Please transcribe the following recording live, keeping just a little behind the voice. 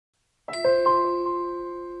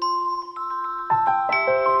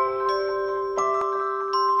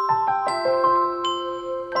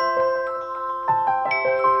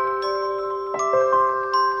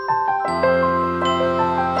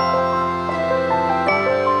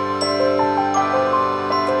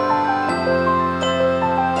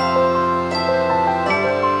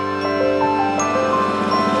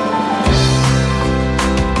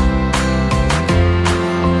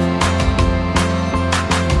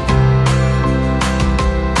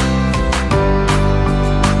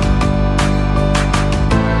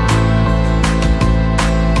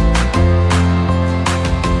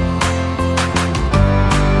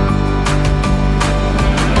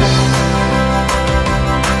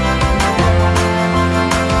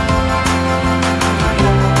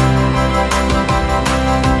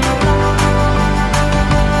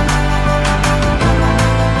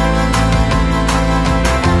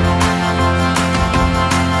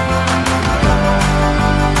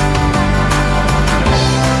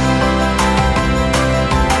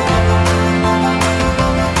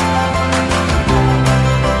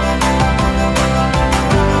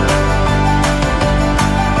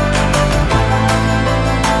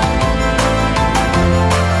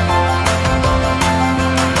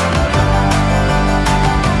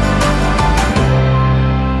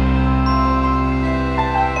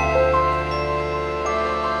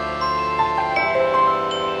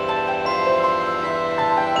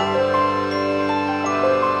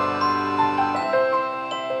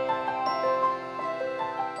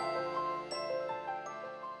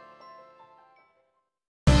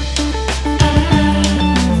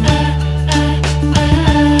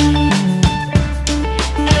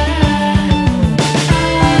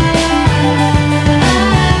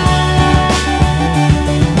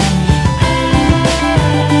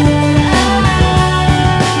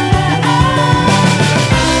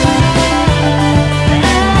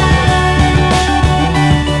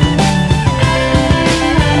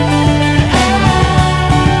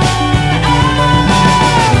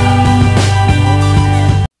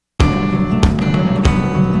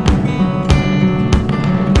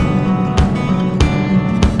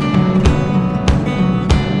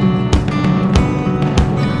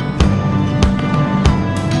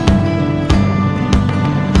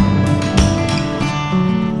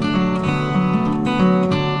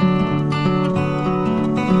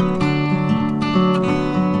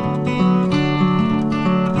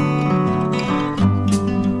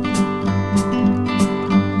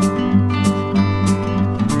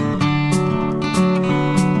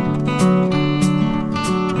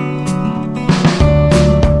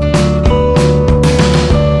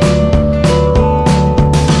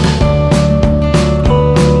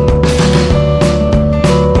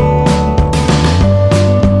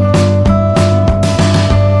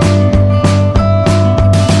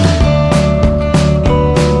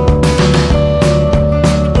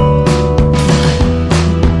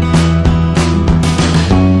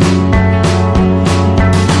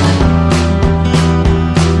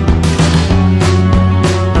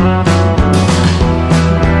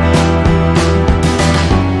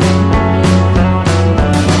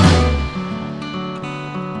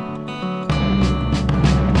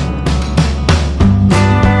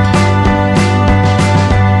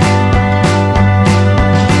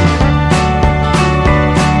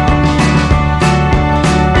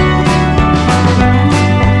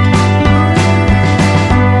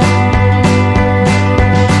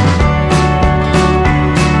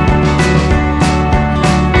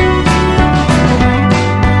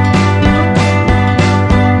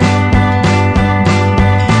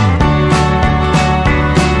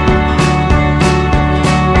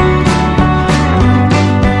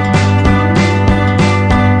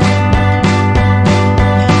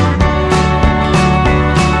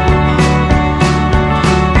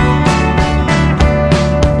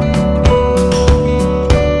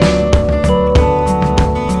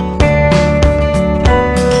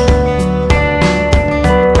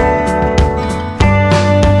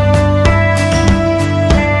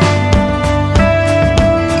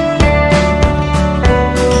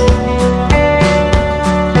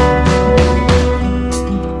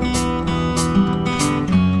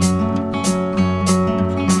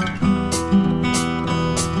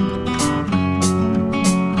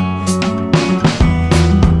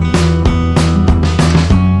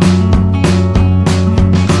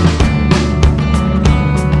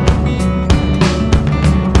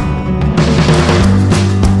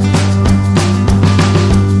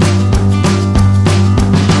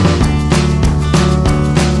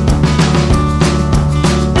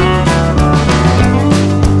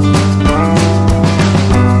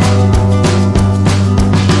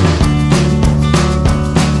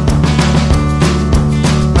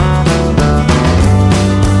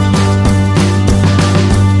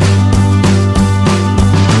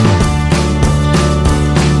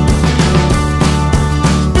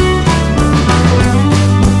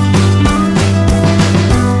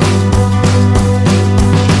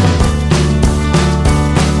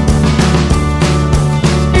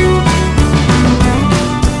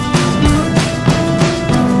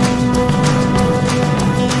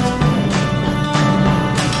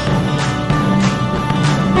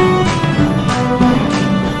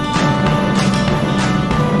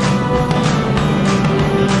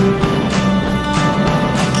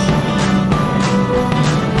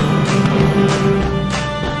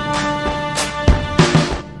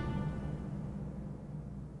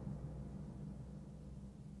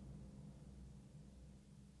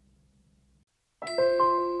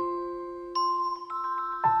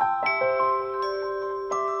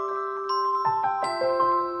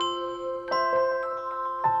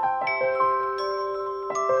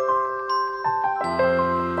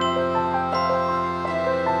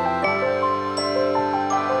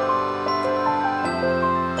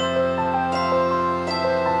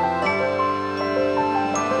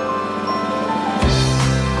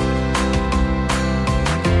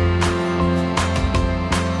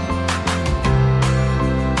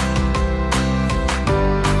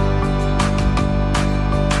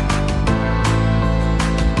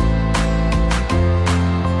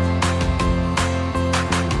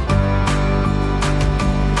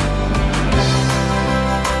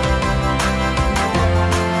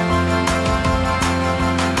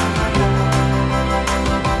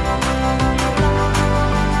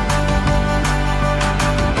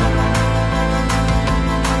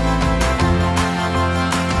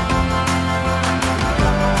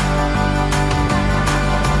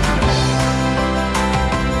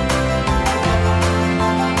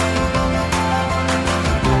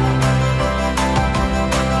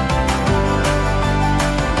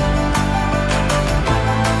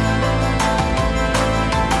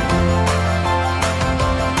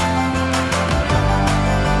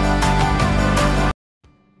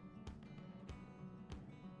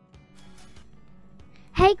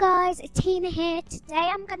Hey guys, Atina here. Today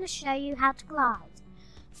I'm going to show you how to glide.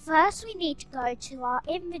 First we need to go to our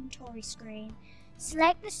inventory screen,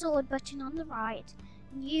 select the sword button on the right,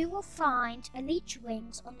 and you will find elite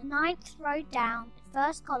wings on the 9th row down, the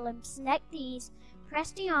first column. Select these,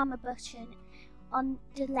 press the armor button on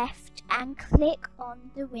the left and click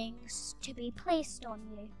on the wings to be placed on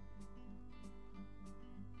you.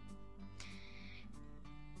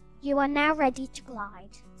 You are now ready to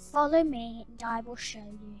glide. Follow me and I will show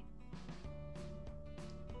you.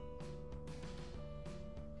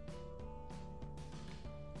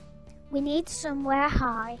 We need somewhere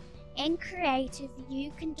high. In creative,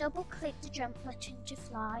 you can double click the jump button to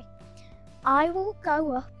fly. I will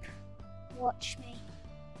go up. Watch me.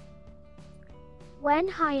 When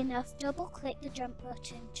high enough, double click the jump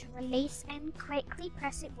button to release and quickly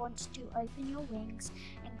press it once to open your wings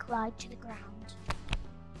and glide to the ground.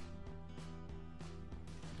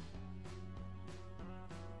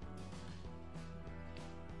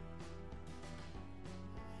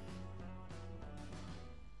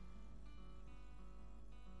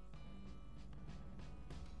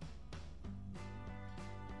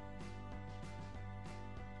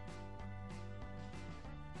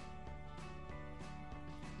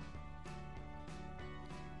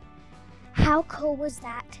 How cool was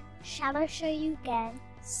that? Shall I show you again?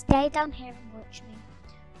 Stay down here and watch me.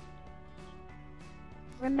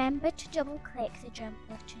 Remember to double click the jump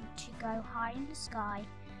button to go high in the sky,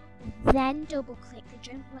 then double click the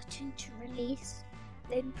jump button to release,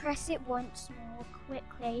 then press it once more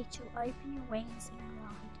quickly to open your wings and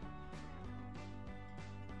glide.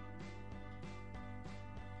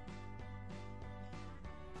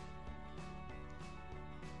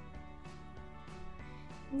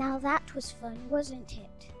 Now that was fun, wasn't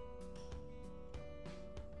it?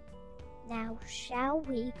 Now shall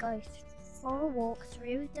we go for a walk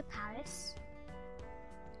through the palace?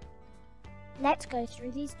 Let's go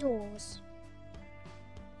through these doors.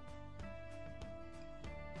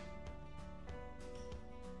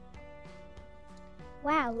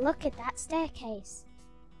 Wow, look at that staircase.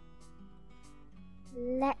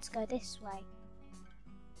 Let's go this way.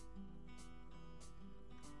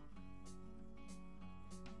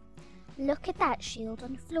 Look at that shield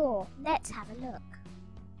on the floor. Let's have a look.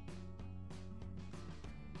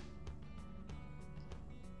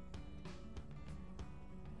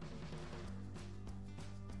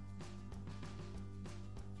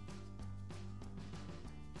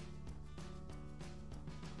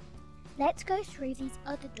 Let's go through these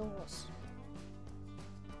other doors.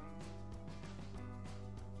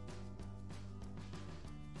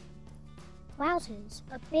 Wowzers,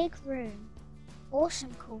 a big room.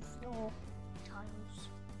 Awesome cool floor tiles.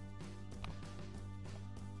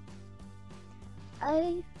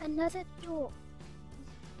 Oh, another door.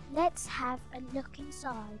 Let's have a look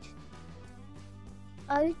inside.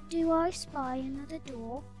 Oh, do I spy another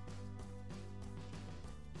door?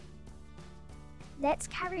 Let's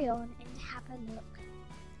carry on and have a look.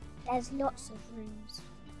 There's lots of rooms.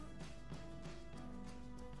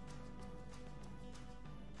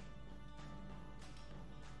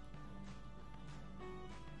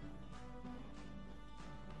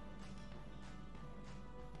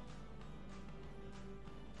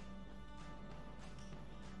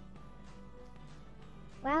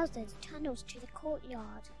 Wow, there's tunnels to the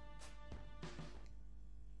courtyard.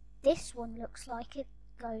 This one looks like it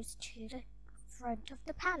goes to the front of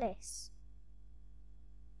the palace.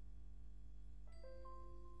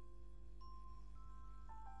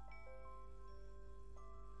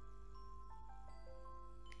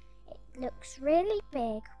 It looks really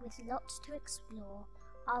big with lots to explore.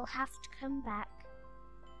 I'll have to come back.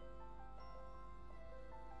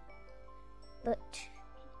 But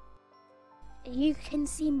you can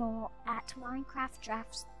see more at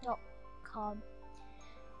minecraftdrafts.com.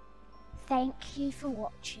 Thank you for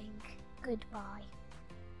watching. Goodbye.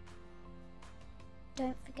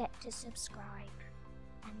 Don't forget to subscribe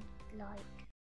and like.